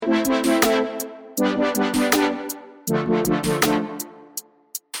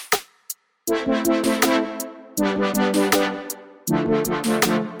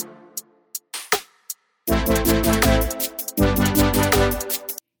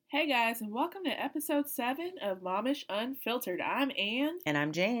Hey guys, and welcome to episode 7 of Momish Unfiltered. I'm Ann. And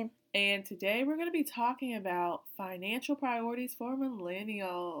I'm Jane. And today we're going to be talking about financial priorities for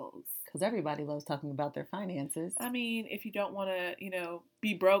millennials. Because everybody loves talking about their finances. I mean, if you don't want to,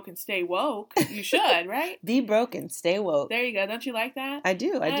 be broke and stay woke, you should, right? Be broke and stay woke. There you go. Don't you like that? I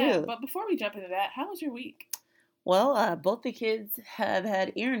do. But before we jump into that, how was your week? Well, both the kids have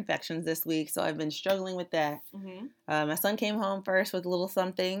had ear infections this week, so I've been struggling with that. Mm-hmm. My son came home first with a little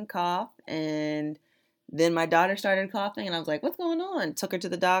something, cough, and then my daughter started coughing, and I was like, what's going on? Took her to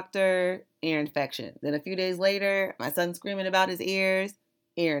the doctor, ear infection. Then a few days later, my son's screaming about his ears,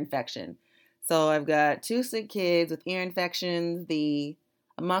 ear infection. So I've got 2 sick kids with ear infections. The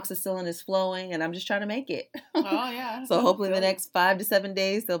amoxicillin is flowing, and I'm just trying to make it. Oh, yeah. So hopefully in the next 5 to 7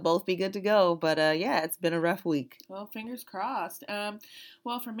 days, they'll both be good to go. But yeah, it's been a rough week. Well, fingers crossed.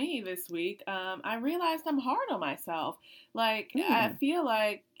 Well, for me this week, I realized I'm hard on myself. I feel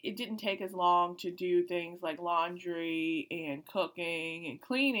like it didn't take as long to do things like laundry and cooking and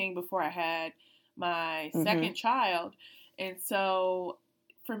cleaning before I had my second child. And so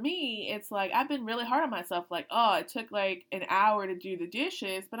for me, it's like I've been really hard on myself. Like, oh, it took like an hour to do the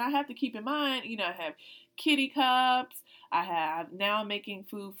dishes, but I have to keep in mind, I have kitty cups. Now I'm making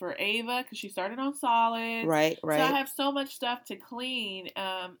food for Ava because she started on solids. Right. So I have so much stuff to clean.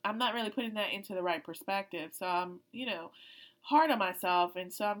 I'm not really putting that into the right perspective. So I'm, hard on myself,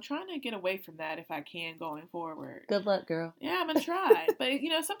 and so I'm trying to get away from that if I can going forward. Good luck, girl. Yeah, I'm gonna try. But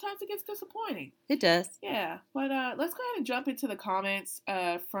sometimes it gets disappointing. It does. Yeah, but let's go ahead and jump into the comments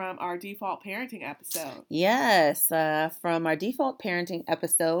from our default parenting episode. Yes, from our default parenting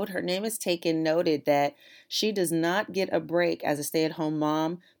episode, her name is Taken, noted that she does not get a break as a stay-at-home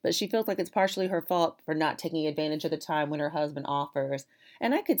mom, but she feels like it's partially her fault for not taking advantage of the time when her husband offers.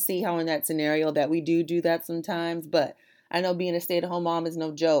 And I could see how in that scenario that we do that sometimes, but I know being a stay-at-home mom is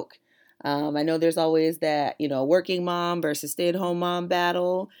no joke. I know there's always that, working mom versus stay-at-home mom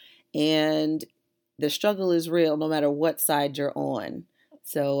battle, and the struggle is real no matter what side you're on.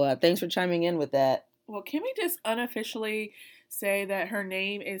 So thanks for chiming in with that. Well, can we just unofficially say that her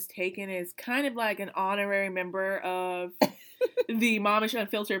name is Taken as kind of like an honorary member of the Momish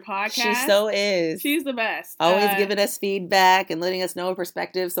Unfiltered podcast? She so is. She's the best. Always giving us feedback and letting us know her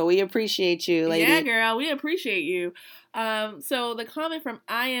perspective, so we appreciate you, lady. Yeah, girl, we appreciate you. So the comment from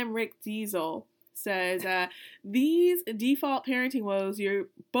I Am Rick Diesel says, these default parenting woes you're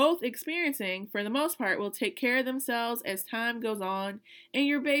both experiencing, for the most part, will take care of themselves as time goes on and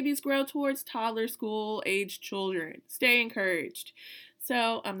your babies grow towards toddler school age children. Stay encouraged.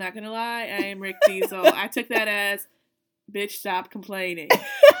 So I'm not going to lie, I am Rick Diesel. I took that as, bitch, stop complaining.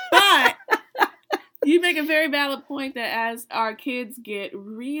 But you make a very valid point that as our kids get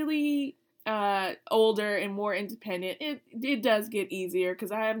really older and more independent, it does get easier,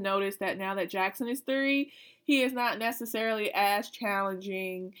 because I have noticed that now that Jackson is 3, he is not necessarily as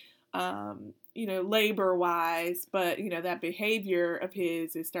challenging, labor wise, but that behavior of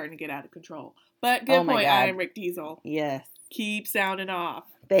his is starting to get out of control. But good point, I am Rick Diesel. Yes. Keep sounding off.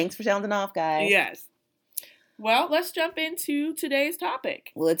 Thanks for sounding off, guys. Yes. Well, let's jump into today's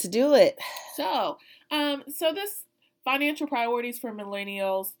topic. Let's do it. So this financial priorities for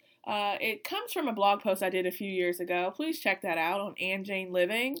millennials, it comes from a blog post I did a few years ago. Please check that out on Ann Jane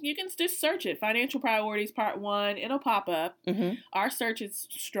Living. You can just search it, Financial Priorities Part 1. It'll pop up. Mm-hmm. Our search is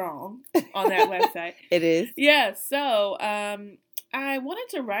strong on that website. It is. Yeah, so I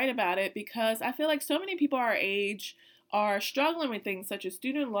wanted to write about it because I feel like so many people our age are struggling with things such as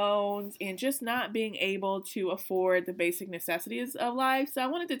student loans and just not being able to afford the basic necessities of life. So I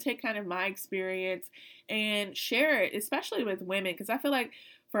wanted to take kind of my experience and share it, especially with women, because I feel like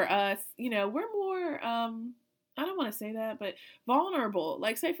for us, we're more, I don't want to say that, but vulnerable.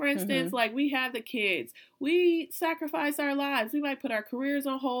 Like, say, for instance, like we have the kids. We sacrifice our lives. We might put our careers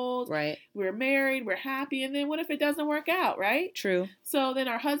on hold. Right. We're married. We're happy. And then what if it doesn't work out, right? True. So then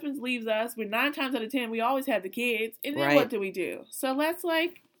our husbands leaves us. We're 9 times out of 10, we always have the kids. And then what do we do? So let's,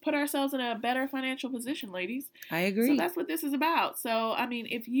 put ourselves in a better financial position, ladies. I agree. So that's what this is about. So, I mean,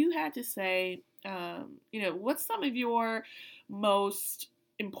 if you had to say, what's some of your most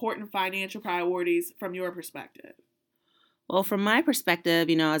important financial priorities from your perspective? Well, from my perspective,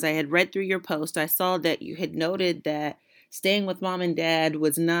 as I had read through your post, I saw that you had noted that staying with mom and dad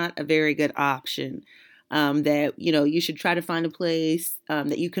was not a very good option. That, you should try to find a place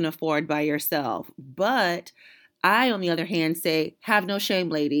that you can afford by yourself. But I, on the other hand, say, have no shame,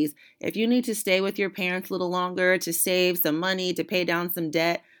 ladies. If you need to stay with your parents a little longer to save some money, to pay down some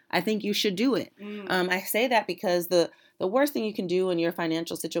debt, I think you should do it. I say that because the worst thing you can do in your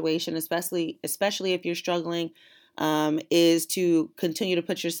financial situation, especially if you're struggling, is to continue to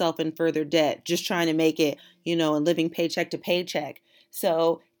put yourself in further debt, just trying to make it, and living paycheck to paycheck.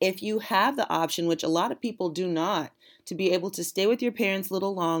 So if you have the option, which a lot of people do not, to be able to stay with your parents a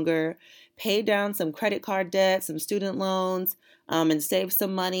little longer, pay down some credit card debt, some student loans, and save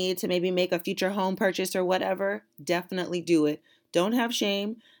some money to maybe make a future home purchase or whatever, definitely do it. Don't have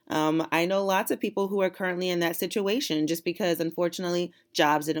shame. I know lots of people who are currently in that situation just because, unfortunately,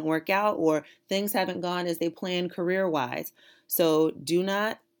 jobs didn't work out or things haven't gone as they planned career-wise. So do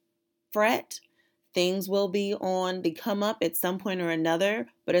not fret. Things will be on the come up at some point or another.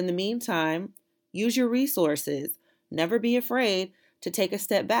 But in the meantime, use your resources. Never be afraid to take a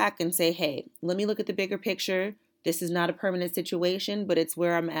step back and say, hey, let me look at the bigger picture. This is not a permanent situation, but it's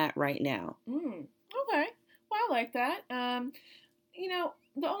where I'm at right now. Okay. Well, I like that.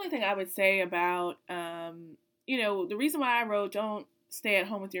 The only thing I would say about, the reason why I wrote don't stay at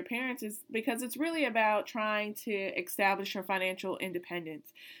home with your parents is because it's really about trying to establish your financial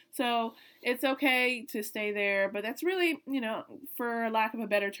independence. So it's okay to stay there, but that's really, for lack of a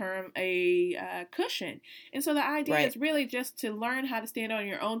better term, a cushion. And so the idea is really just to learn how to stand on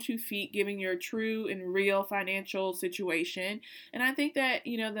your own 2 feet, given your true and real financial situation. And I think that,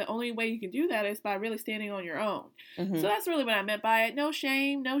 the only way you can do that is by really standing on your own. So that's really what I meant by it. No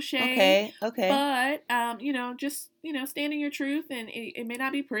shame, no shame. Okay. But, just, stand in your truth, and it may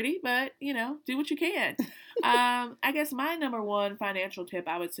not be pretty, but, do what you can. I guess my number one financial tip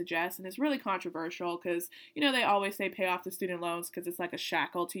I would suggest, and it's really controversial because, they always say pay off the student loans because it's like a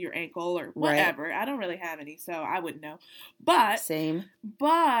shackle to your ankle or whatever. Right. I don't really have any, so I wouldn't know. Same.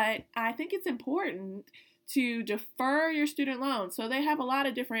 But I think it's important to defer your student loans. So they have a lot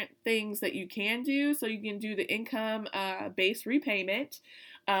of different things that you can do. So you can do the income based repayment.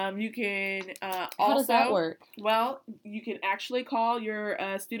 You can also... How does that work? Well, you can actually call your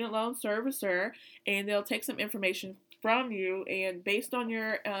student loan servicer, and they'll take some information from you, and based on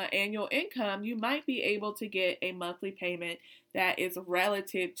your annual income, you might be able to get a monthly payment that is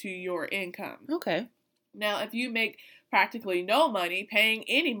relative to your income. Okay. Now, if you make practically no money, paying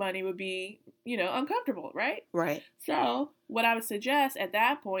any money would be, uncomfortable, right? Right. So what I would suggest at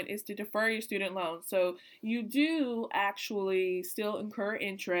that point is to defer your student loans. So you do actually still incur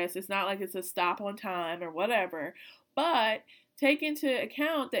interest. It's not like it's a stop on time or whatever, but take into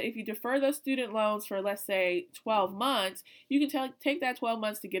account that if you defer those student loans for, let's say, 12 months, you can take that 12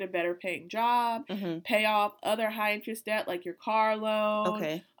 months to get a better paying job, pay off other high interest debt like your car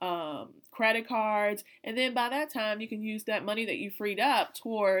loan, credit cards, and then by that time you can use that money that you freed up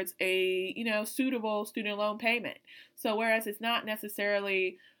towards a, suitable student loan payment. So whereas it's not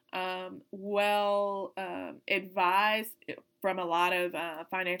necessarily advised from a lot of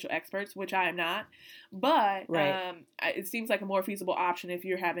financial experts, which I am not, but it seems like a more feasible option if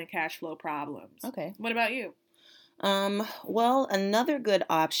you're having cash flow problems. Okay. What about you? Well, another good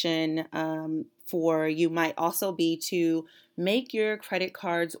option for you might also be to make your credit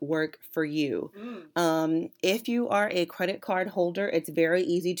cards work for you. If you are a credit card holder, it's very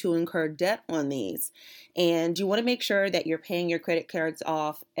easy to incur debt on these. And you want to make sure that you're paying your credit cards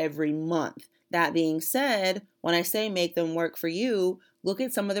off every month. That being said, when I say make them work for you, look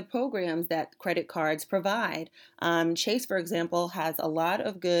at some of the programs that credit cards provide. Chase, for example, has a lot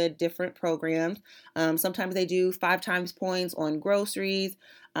of good different programs. Sometimes they do 5 times points on groceries.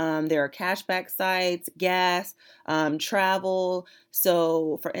 There are cashback sites, gas, travel.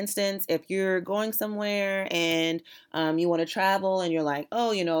 So, for instance, if you're going somewhere and you want to travel and you're like,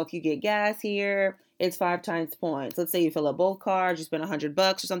 if you get gas here, it's 5 times points. Let's say you fill up both cards, you spend $100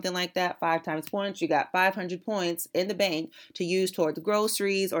 or something like that, 5 times points, you got 500 points in the bank to use towards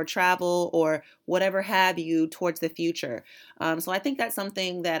groceries or travel or whatever have you towards the future. So I think that's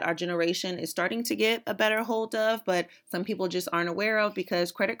something that our generation is starting to get a better hold of, but some people just aren't aware of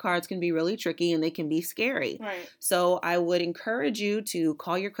because credit cards can be really tricky and they can be scary. Right. So I would encourage you to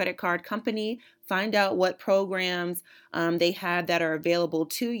call your credit card company, find out what programs they have that are available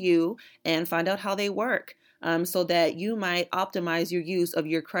to you, and find out how they work so that you might optimize your use of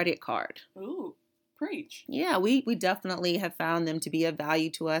your credit card. Ooh, preach. Yeah, we definitely have found them to be of value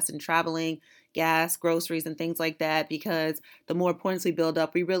to us in traveling, gas, groceries, and things like that because the more points we build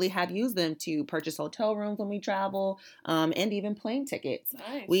up, we really have used them to purchase hotel rooms when we travel and even plane tickets.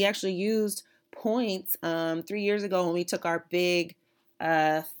 Nice. We actually used points 3 years ago when we took our big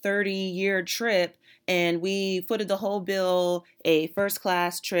 30-year trip, and we footed the whole bill a first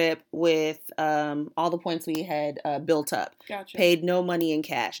class trip with all the points we had built up. Gotcha. Paid no money in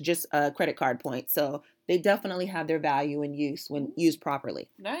cash, just credit card points. So they definitely have their value and use when used properly.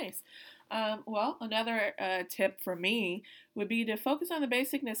 Nice. Well, another tip for me would be to focus on the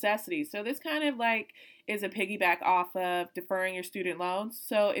basic necessities. So this kind of like is a piggyback off of deferring your student loans.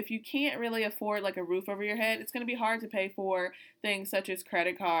 So if you can't really afford like a roof over your head, it's going to be hard to pay for things such as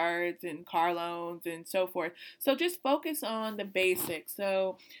credit cards and car loans and so forth. So just focus on the basics.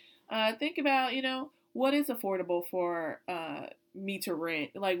 So think about, what is affordable for me to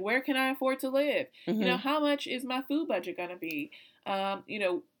rent? Like, where can I afford to live? Mm-hmm. How much is my food budget going to be?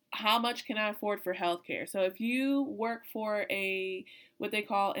 How much can I afford for healthcare? So if you work for what they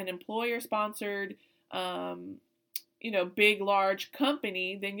call an employer-sponsored, big, large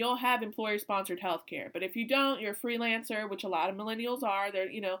company, then you'll have employer-sponsored healthcare. But if you don't, you're a freelancer, which a lot of millennials are.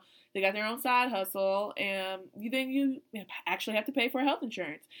 They got their own side hustle, and then you actually have to pay for health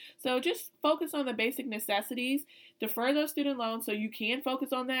insurance. So just focus on the basic necessities. Defer those student loans so you can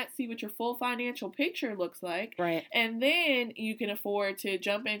focus on that, see what your full financial picture looks like. Right. And then you can afford to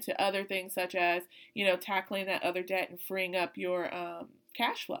jump into other things such as, tackling that other debt and freeing up your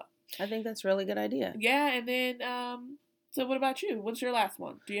cash flow. I think that's a really good idea. Yeah, and then, so what about you? What's your last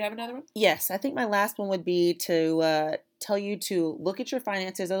one? Do you have another one? Yes, I think my last one would be to tell you to look at your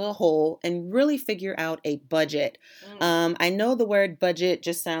finances as a whole and really figure out a budget. I know the word budget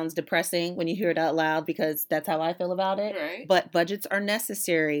just sounds depressing when you hear it out loud because that's how I feel about it. Right. But budgets are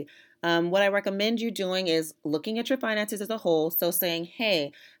necessary. What I recommend you doing is looking at your finances as a whole. So saying,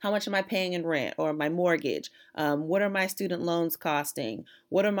 hey, how much am I paying in rent or my mortgage? What are my student loans costing?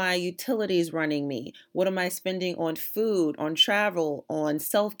 What are my utilities running me? What am I spending on food, on travel, on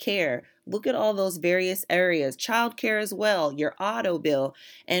self-care? Look at all those various areas, childcare as well, your auto bill,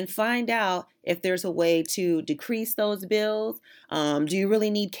 and find out if there's a way to decrease those bills. Do you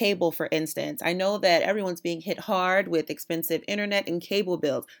really need cable, for instance? I know that everyone's being hit hard with expensive internet and cable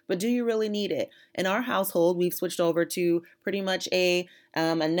bills, but do you really need it? In our household, we've switched over to pretty much a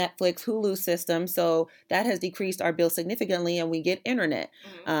Netflix Hulu system, so that has decreased our bill significantly, and we get internet,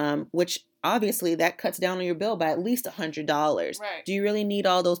 which obviously that cuts down on your bill by at least $100. Right. Do you really need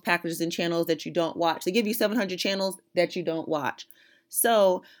all those packages and channels that you don't watch? They give you 700 channels that you don't watch.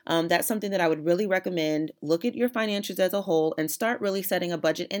 So that's something that I would really recommend. Look at your financials as a whole and start really setting a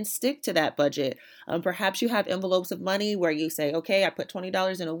budget and stick to that budget. Perhaps you have envelopes of money where you say, okay, I put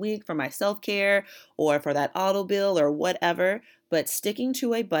 $20 in a week for my self-care or for that auto bill or whatever. But sticking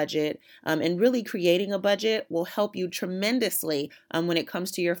to a budget and really creating a budget will help you tremendously when it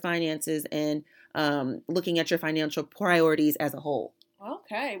comes to your finances and looking at your financial priorities as a whole.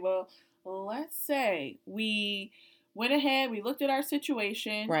 Okay, well, let's say we went ahead, we looked at our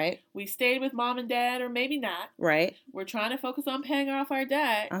situation. Right. We stayed with mom and dad, or maybe not. Right. We're trying to focus on paying off our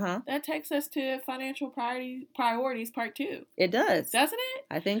debt. That takes us to financial priorities part 2. It does. Doesn't it?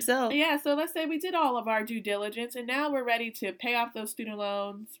 I think so. Yeah, so let's say we did all of our due diligence, and now we're ready to pay off those student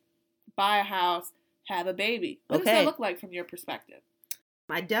loans, buy a house, have a baby. What does that look like from your perspective?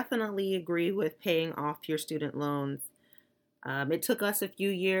 I definitely agree with paying off your student loans. It took us a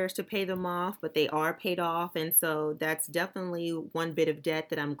few years to pay them off, but they are paid off. And so that's definitely one bit of debt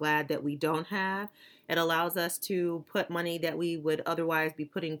that I'm glad that we don't have. It allows us to put money that we would otherwise be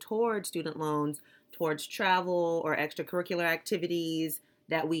putting towards student loans, towards travel or extracurricular activities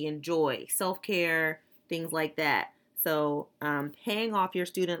that we enjoy, self-care, things like that. So paying off your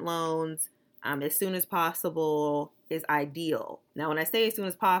student loans as soon as possible is ideal. Now, when I say as soon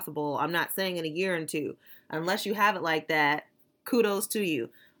as possible, I'm not saying in a year or two. Unless you have it like that, kudos to you.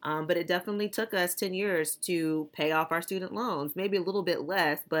 But it definitely took us 10 years to pay off our student loans, maybe a little bit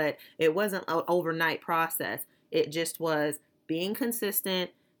less, but it wasn't an overnight process. It just was being consistent,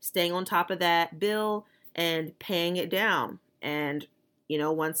 staying on top of that bill and paying it down. And,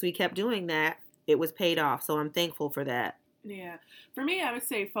 once we kept doing that, it was paid off. So I'm thankful for that. Yeah. For me, I would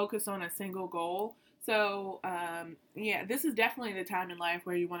say focus on a single goal. So, this is definitely the time in life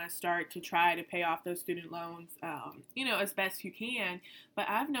where you want to start to try to pay off those student loans, as best you can. But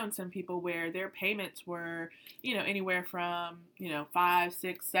I've known some people where their payments were, anywhere from, $500,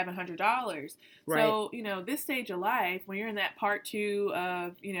 $600, $700. Right. So, this stage of life, when you're in that part 2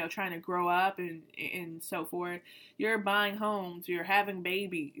 of, trying to grow up and so forth, you're buying homes, you're having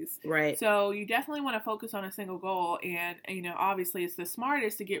babies. Right. So you definitely want to focus on a single goal. And, obviously it's the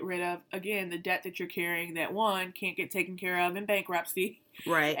smartest to get rid of, again, the debt that you're carrying that 1, can't get taken care of in bankruptcy.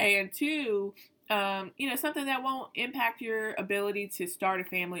 Right. And 2, something that won't impact your ability to start a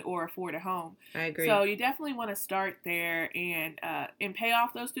family or afford a home. I agree. So you definitely want to start there and pay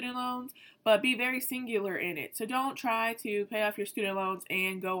off those student loans, but be very singular in it. So don't try to pay off your student loans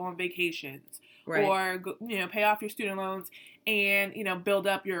and go on vacations. Right. Or, pay off your student loans and, build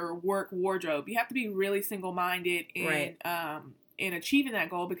up your work wardrobe. You have to be really single-minded in, right. in achieving that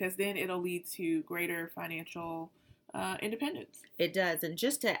goal, because then it'll lead to greater financial independence. It does. And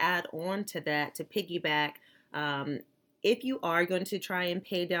just to add on to that, to piggyback, if you are going to try and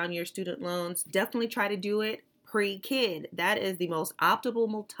pay down your student loans, definitely try to do it pre-kid. That is the most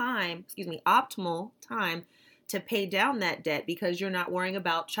optimal time to pay down that debt, because you're not worrying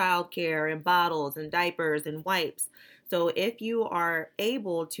about childcare and bottles and diapers and wipes. So if you are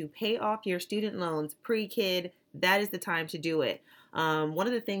able to pay off your student loans pre-kid, that is the time to do it. One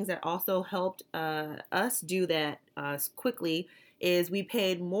of the things that also helped us do that quickly is we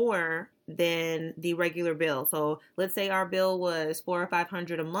paid more than the regular bill. So let's say our bill was $400 or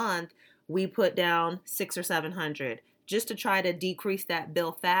 $500 a month, we put down $600 or $700 just to try to decrease that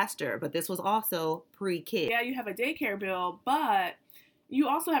bill faster. But this was also pre-kid. Yeah, you have a daycare bill, but you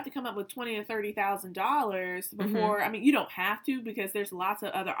also have to come up with $20,000 to $30,000 before. I mean, you don't have to, because there's lots of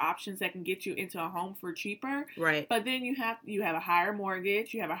other options that can get you into a home for cheaper. Right. But then you have a higher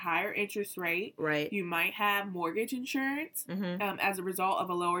mortgage, you have a higher interest rate. Right. You might have mortgage insurance as a result of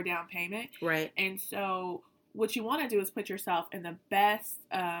a lower down payment. Right. And so what you want to do is put yourself in the best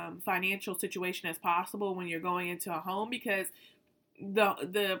financial situation as possible when you're going into a home, because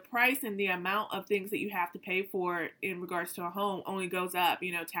the price and the amount of things that you have to pay for in regards to a home only goes up.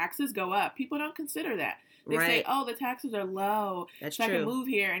 You know, taxes go up. People don't consider that. They say, oh, the taxes are low. That's so true. I can move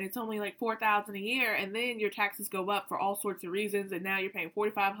here and it's only like $4,000 a year, and then your taxes go up for all sorts of reasons, and now you're paying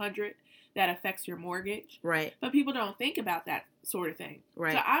 $4,500. That affects your mortgage. Right. But people don't think about that sort of thing.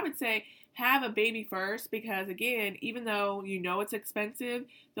 Right. So I would say have a baby first, because again, even though you know it's expensive,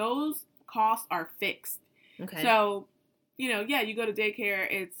 those costs are fixed. Okay. So, you know, yeah, you go to daycare,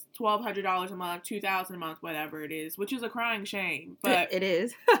 it's $1,200 a month, $2,000 a month, whatever it is, which is a crying shame. But it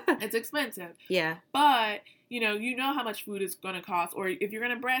is. It's expensive. Yeah. But, you know how much food is going to cost. Or if you're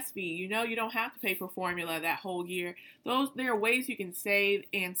going to breastfeed, you don't have to pay for formula that whole year. There are ways you can save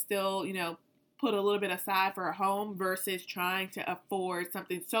and still, put a little bit aside for a home, versus trying to afford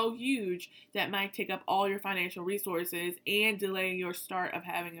something so huge that might take up all your financial resources and delay your start of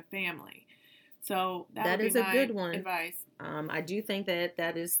having a family. So that is a good one. Advice. I do think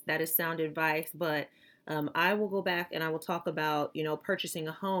that is sound advice, but I will go back and I will talk about, purchasing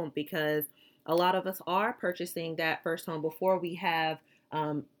a home, because a lot of us are purchasing that first home before we have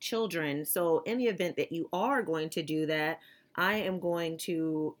children. So in the event that you are going to do that, I am going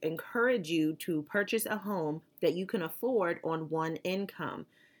to encourage you to purchase a home that you can afford on one income.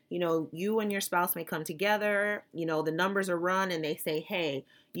 You and your spouse may come together, the numbers are run and they say, hey,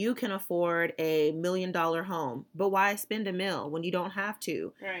 you can afford $1 million home, but why spend $1 million when you don't have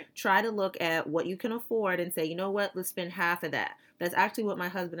to? Right. Try to look at what you can afford and say, you know what, let's spend half of that. That's actually what my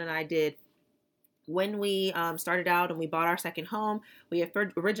husband and I did. When we started out and we bought our second home, we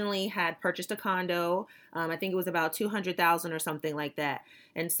originally had purchased a condo. I think it was about $200,000 or something like that.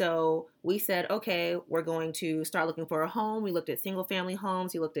 And so we said, okay, we're going to start looking for a home. We looked at single family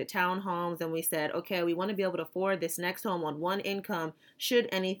homes. We looked at townhomes, and we said, okay, we want to be able to afford this next home on one income should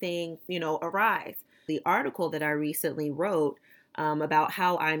anything, arise. The article that I recently wrote about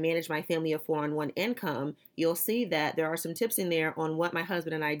how I manage my family of 4 on one income, you'll see that there are some tips in there on what my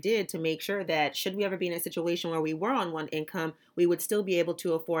husband and I did to make sure that should we ever be in a situation where we were on one income, we would still be able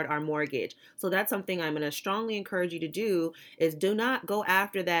to afford our mortgage. So that's something I'm going to strongly encourage you to do, is do not go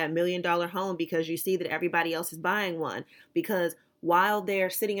after that $1 million home because you see that everybody else is buying one, because while they're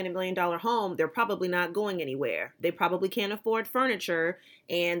sitting in $1 million home, they're probably not going anywhere. They probably can't afford furniture,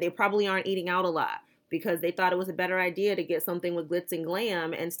 and they probably aren't eating out a lot, because they thought it was a better idea to get something with glitz and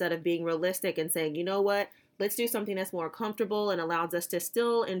glam instead of being realistic and saying, you know what, let's do something that's more comfortable and allows us to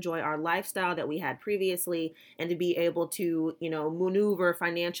still enjoy our lifestyle that we had previously and to be able to, maneuver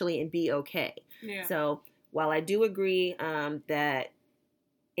financially and be okay. Yeah. So while I do agree that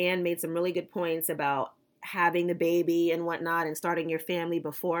Anne made some really good points about having the baby and whatnot and starting your family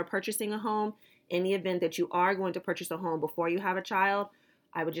before purchasing a home, in the event that you are going to purchase a home before you have a child,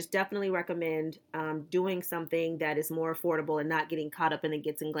 I would just definitely recommend doing something that is more affordable and not getting caught up in the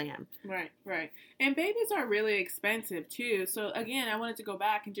glitz and glam. Right. And babies are really expensive too. So again, I wanted to go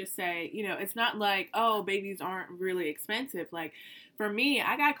back and just say, it's not like, oh, babies aren't really expensive. Like for me,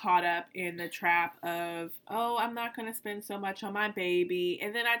 I got caught up in the trap of, oh, I'm not going to spend so much on my baby.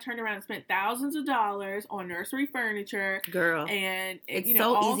 And then I turned around and spent thousands of dollars on nursery furniture. Girl. And, it's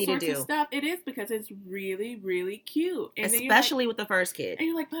so all easy sorts to do. Of stuff. It is, because it's really, really cute. And especially with the first kid. And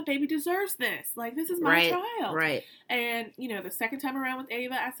you're like, my baby deserves this. Like, this is my child. Right. And, the second time around with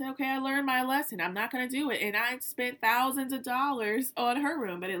Ava, I said, okay, I learned my lesson. I'm not going to do it. And I spent thousands of dollars on her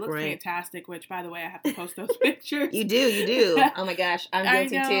room, but it looks fantastic, which, by the way, I have to post those pictures. You do. Oh, my God. gosh, I'm I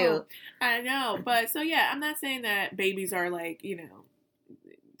guilty know. too. I know. But so, yeah, I'm not saying that babies are like,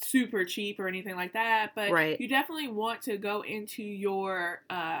 super cheap or anything like that, but Right. you definitely want to go into your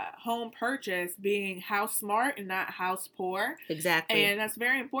home purchase being house smart and not house poor. Exactly. And that's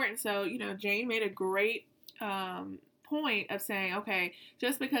very important. So, Jane made a great point of saying, okay,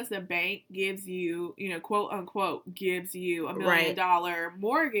 just because the bank gives you, quote unquote, gives you $1 million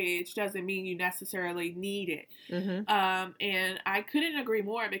mortgage doesn't mean you necessarily need it. Mm-hmm. And I couldn't agree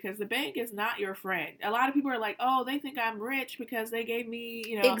more, because the bank is not your friend. A lot of people are like, oh, they think I'm rich because they gave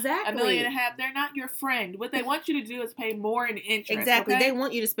me, exactly. $1.5 million. They're not your friend. What they want you to do is pay more in interest. Exactly. Okay? They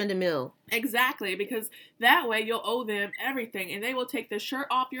want you to spend $1 million. Exactly, because that way you'll owe them everything, and they will take the shirt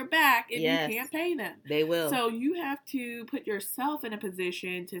off your back if Yes, you can't pay them. They will. So you have to put yourself in a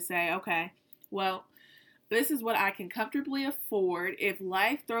position to say, okay, well, this is what I can comfortably afford. If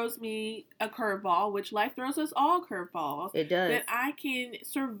life throws me a curveball, which life throws us all curveballs, it does, then I can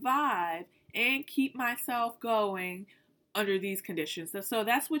survive and keep myself going under these conditions. So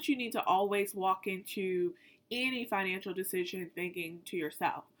that's what you need to always walk into any financial decision thinking to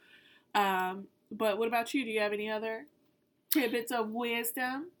yourself. But what about you? Do you have any other tidbits of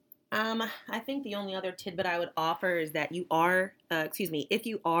wisdom? I think the only other tidbit I would offer is that if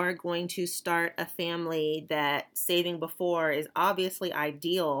you are going to start a family, that saving before is obviously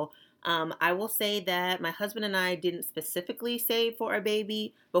ideal. I will say that my husband and I didn't specifically save for a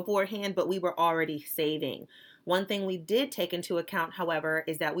baby beforehand, but we were already saving. One thing we did take into account, however,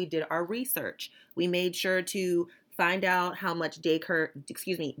 is that we did our research. We made sure to find out how much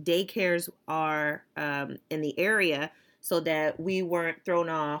daycares are in the area, so that we weren't thrown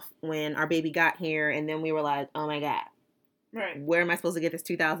off when our baby got here and then we were like, oh my God, right, where am I supposed to get this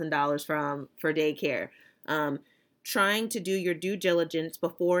 $2,000 from for daycare? Trying to do your due diligence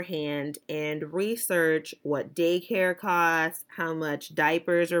beforehand and research what daycare costs, how much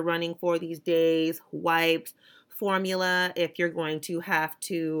diapers are running for these days, wipes, formula, if you're going to have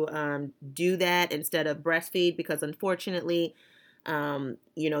to do that instead of breastfeed, because unfortunately,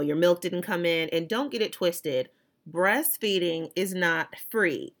 your milk didn't come in. And don't get it twisted. Breastfeeding is not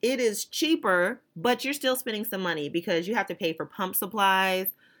free. It is cheaper, but you're still spending some money because you have to pay for pump supplies,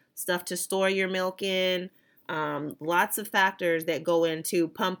 stuff to store your milk in. Lots of factors that go into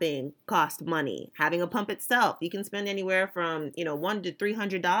pumping cost money. Having a pump itself, you can spend anywhere from $100 to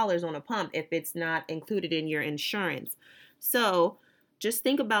 $300 on a pump if it's not included in your insurance. So just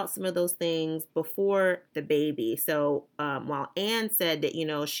think about some of those things before the baby. So while Anne said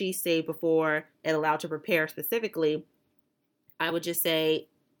that she saved before and allowed to prepare specifically, I would just say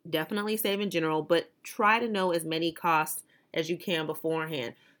definitely save in general, but try to know as many costs as you can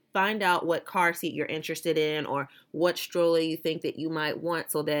beforehand. Find out what car seat you're interested in or what stroller you think that you might want,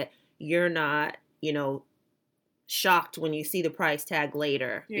 so that you're not, shocked when you see the price tag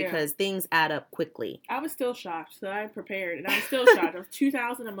later, because things add up quickly. I was still shocked, so I prepared, and I'm still shocked. It was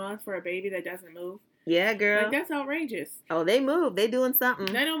 $2,000 a month for a baby that doesn't move. Yeah, girl. Like, that's outrageous. Oh, they move. They doing something.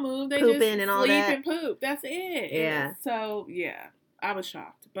 They don't move. They pooping just and all sleep that. and poop. That's it. Yeah. So, yeah, I was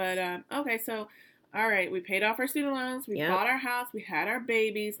shocked. But, okay, so, all right, we paid off our student loans. We bought our house. We had our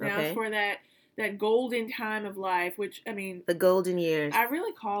babies. Now it's for that golden time of life, which, I mean... The golden years. I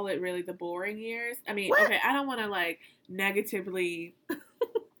really call it really the boring years. I mean, what? Okay, I don't want to, like, negatively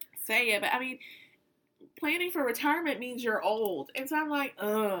say it, but, I mean... Planning for retirement means you're old. And so I'm like,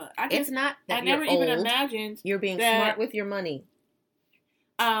 ugh. It's not that I never even imagined you're being smart with your money.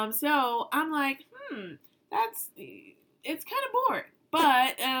 So I'm like, it's kind of boring.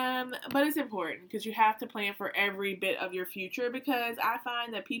 But it's important, because you have to plan for every bit of your future, because I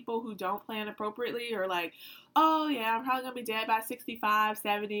find that people who don't plan appropriately are like, oh yeah, I'm probably going to be dead by 65,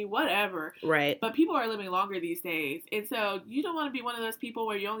 70, whatever. Right. But people are living longer these days. And so you don't want to be one of those people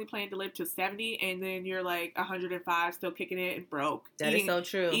where you only plan to live to 70 and then you're like 105 still kicking it and broke. That is so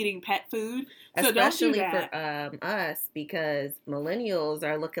true. Eating pet food. Especially so don't do that. For us, because millennials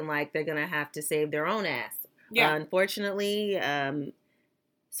are looking like they're going to have to save their own ass. Yeah. Unfortunately,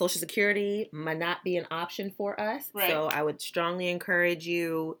 Social Security might not be an option for us. Right. So I would strongly encourage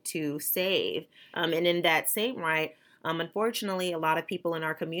you to save. And in that same right, unfortunately, a lot of people in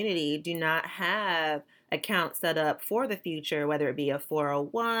our community do not have accounts set up for the future, whether it be a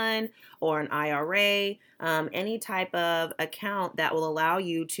 401 or an IRA, any type of account that will allow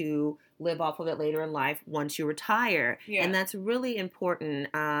you to live off of it later in life once you retire. Yeah. And that's really important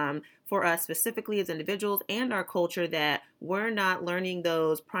for us specifically as individuals and our culture, that we're not learning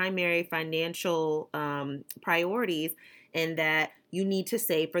those primary financial priorities, and that you need to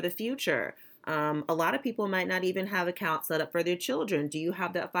save for the future. A lot of people might not even have accounts set up for their children. Do you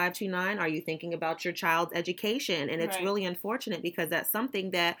have that 529? Are you thinking about your child's education? And it's really unfortunate because that's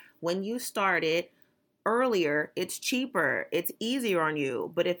something that when you started earlier, it's cheaper, it's easier on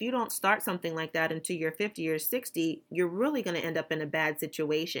you. But if you don't start something like that until you're 50 or 60, you're really going to end up in a bad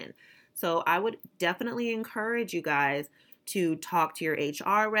situation. So I would definitely encourage you guys to talk to your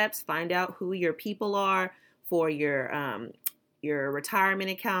HR reps, find out who your people are for your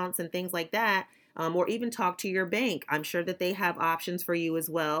retirement accounts and things like that, or even talk to your bank. I'm sure that they have options for you as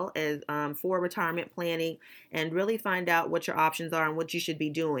well as for retirement planning, and really find out what your options are and what you should be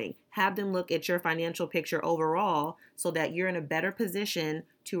doing. Have them look at your financial picture overall so that you're in a better position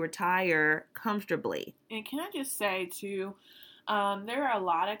to retire comfortably. And can I just say too, there are a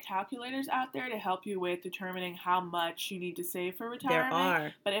lot of calculators out there to help you with determining how much you need to save for retirement. There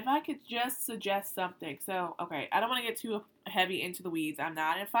are. But if I could just suggest something. So, okay, I don't want to get too heavy into the weeds. I'm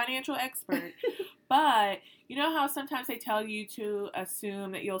not a financial expert. But you know how sometimes they tell you to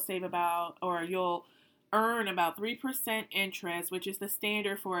assume that you'll save about, or you'll earn about 3% interest, which is the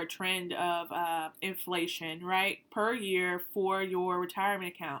standard for a trend of inflation, right, per year for your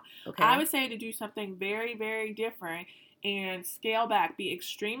retirement account. Okay. I would say to do something very, very different and scale back. Be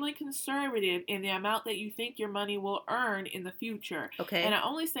extremely conservative in the amount that you think your money will earn in the future. Okay. And I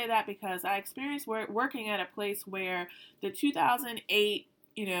only say that because I experienced working at a place where the 2008,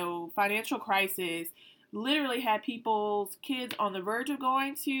 financial crisis literally had people's kids on the verge of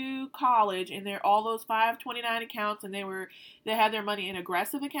going to college, and they're all those 529 accounts, and they had their money in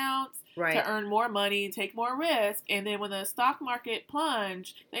aggressive accounts to earn more money and take more risk. And then when the stock market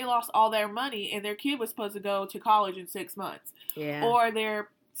plunged, they lost all their money, and their kid was supposed to go to college in 6 months. Yeah. Or they're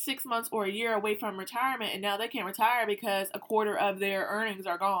 6 months or a year away from retirement, and now they can't retire because a quarter of their earnings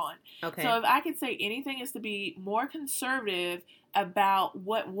are gone. Okay. So if I could say anything, is to be more conservative about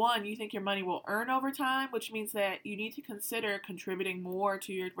what you think your money will earn over time, which means that you need to consider contributing more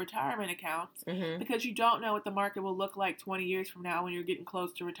to your retirement accounts, because you don't know what the market will look like 20 years from now when you're getting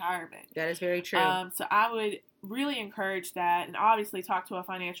close to retirement. That is very true. So I would really encourage that, and obviously talk to a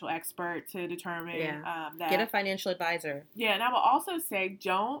financial expert to determine that. Get a financial advisor. Yeah, and I will also say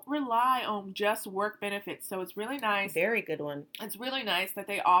don't rely on just work benefits. So it's really nice. Very good one. It's really nice that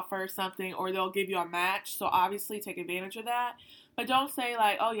they offer something, or they'll give you a match. So obviously take advantage of that. But don't say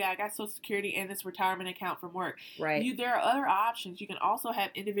like, oh yeah, I got Social Security and this retirement account from work. Right. There are other options. You can also have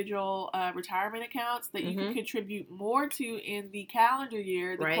individual retirement accounts that you can contribute more to in the calendar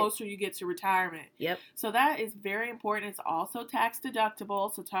year the closer you get to retirement. Yep. So that is very important. It's also tax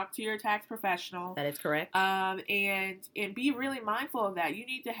deductible. So talk to your tax professional. That is correct. And be really mindful of that. You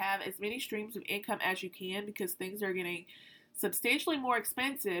need to have as many streams of income as you can, because things are getting substantially more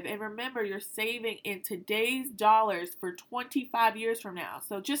expensive. And remember, you're saving in today's dollars for 25 years from now.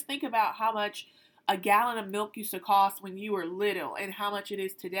 So just think about how much a gallon of milk used to cost when you were little and how much it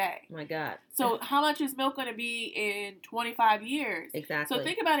is today. Oh my God. So how much is milk going to be in 25 years? Exactly. So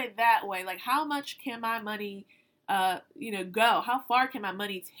think about it that way. Like, how much can my money go? How far can my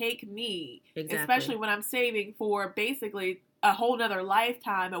money take me? Exactly. Especially when I'm saving for basically a whole nother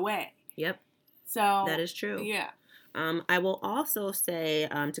lifetime away. Yep. So that is true. Yeah. I will also say,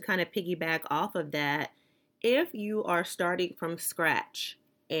 to kind of piggyback off of that, if you are starting from scratch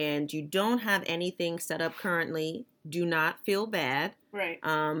and you don't have anything set up currently, do not feel bad. Right.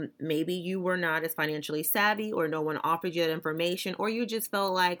 Maybe you were not as financially savvy, or no one offered you that information, or you just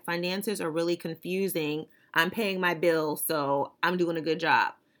felt like finances are really confusing. I'm paying my bills, so I'm doing a good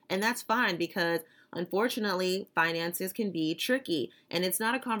job. And that's fine, because unfortunately, finances can be tricky, and it's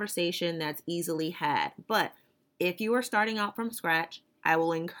not a conversation that's easily had. But if you are starting out from scratch, I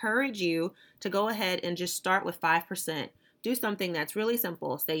will encourage you to go ahead and just start with 5%. Do something that's really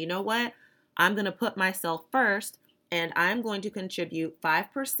simple. Say, you know what? I'm going to put myself first, and I'm going to contribute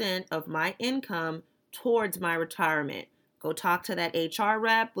 5% of my income towards my retirement. Go talk to that HR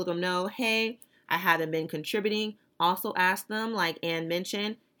rep. Let them know, hey, I haven't been contributing. Also ask them, like Ann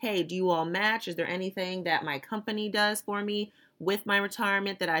mentioned, hey, do you all match? Is there anything that my company does for me with my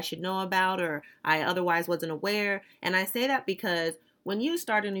retirement that I should know about, or I otherwise wasn't aware? And I say that because when you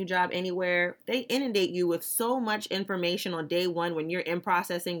start a new job anywhere, they inundate you with so much information on day one when you're in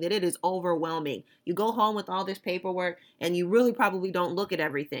processing that it is overwhelming. You go home with all this paperwork and you really probably don't look at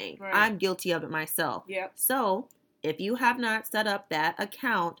everything. Right. I'm guilty of it myself. Yep. So if you have not set up that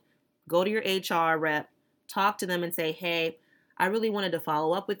account, go to your HR rep, talk to them and say, hey, I really wanted to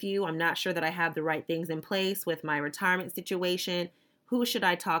follow up with you. I'm not sure that I have the right things in place with my retirement situation. Who should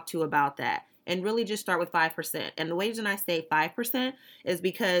I talk to about that? And really just start with 5%. And the reason I say 5% is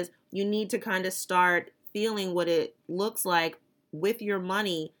because you need to kind of start feeling what it looks like with your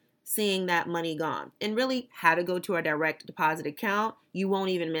money seeing that money gone. And really, had to go to a direct deposit account, you won't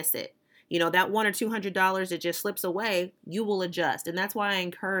even miss it. That $100 or $200 that just slips away, you will adjust. And that's why I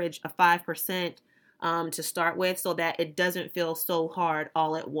encourage a 5% to start with, so that it doesn't feel so hard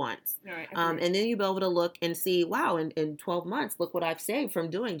all at once. Right, and then you'll be able to look and see, wow, in 12 months, look what I've saved from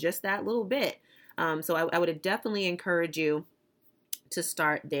doing just that little bit. So I would definitely encourage you to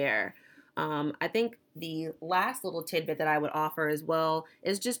start there. I think the last little tidbit that I would offer as well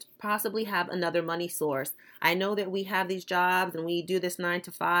is just possibly have another money source. I know that we have these jobs and we do this 9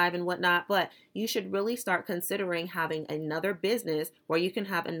 to 5 and whatnot, but you should really start considering having another business where you can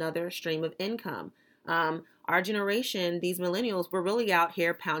have another stream of income. Our generation, these millennials, we're really out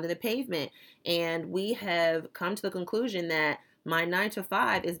here pounding the pavement, and we have come to the conclusion that my 9 to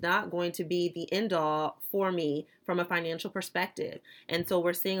 5 is not going to be the end all for me from a financial perspective. And so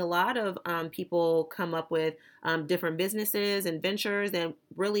we're seeing a lot of people come up with different businesses and ventures, and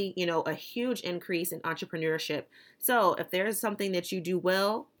really, a huge increase in entrepreneurship. So if there's something that you do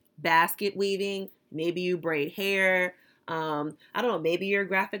well, basket weaving, maybe you braid hair, I don't know, maybe you're a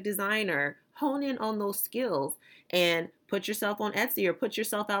graphic designer, hone in on those skills and put yourself on Etsy or put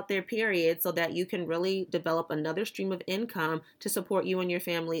yourself out there, period, so that you can really develop another stream of income to support you and your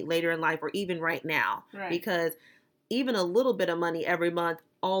family later in life, or even right now. Right. Because even a little bit of money every month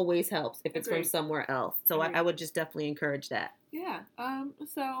always helps if it's from somewhere else. So I would just definitely encourage that. Yeah.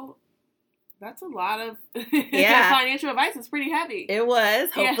 So that's a lot of financial advice. It's pretty heavy. It was.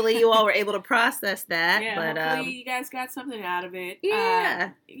 Hopefully you all were able to process that. Yeah, but hopefully you guys got something out of it.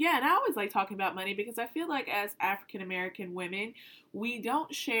 Yeah. And I always like talking about money because I feel like as African American women, we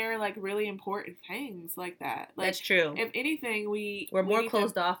don't share like really important things like that. Like, that's true. If anything, we're more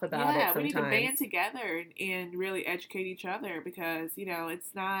closed off about it sometimes. We need to band together and really educate each other because,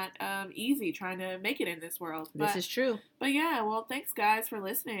 it's not easy trying to make it in this world. This is true. But yeah, well, thanks guys for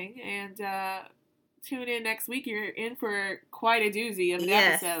listening, and tune in next week. You're in for quite a doozy of an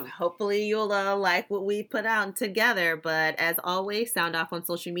episode. Hopefully you'll like what we put out together. But as always, sound off on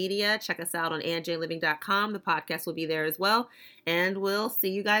social media. Check us out on AnJLiving.com. The podcast will be there as well. And we'll see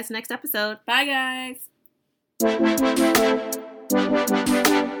you guys next episode. Bye,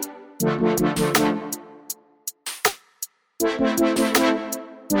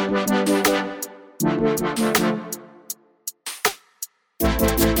 guys.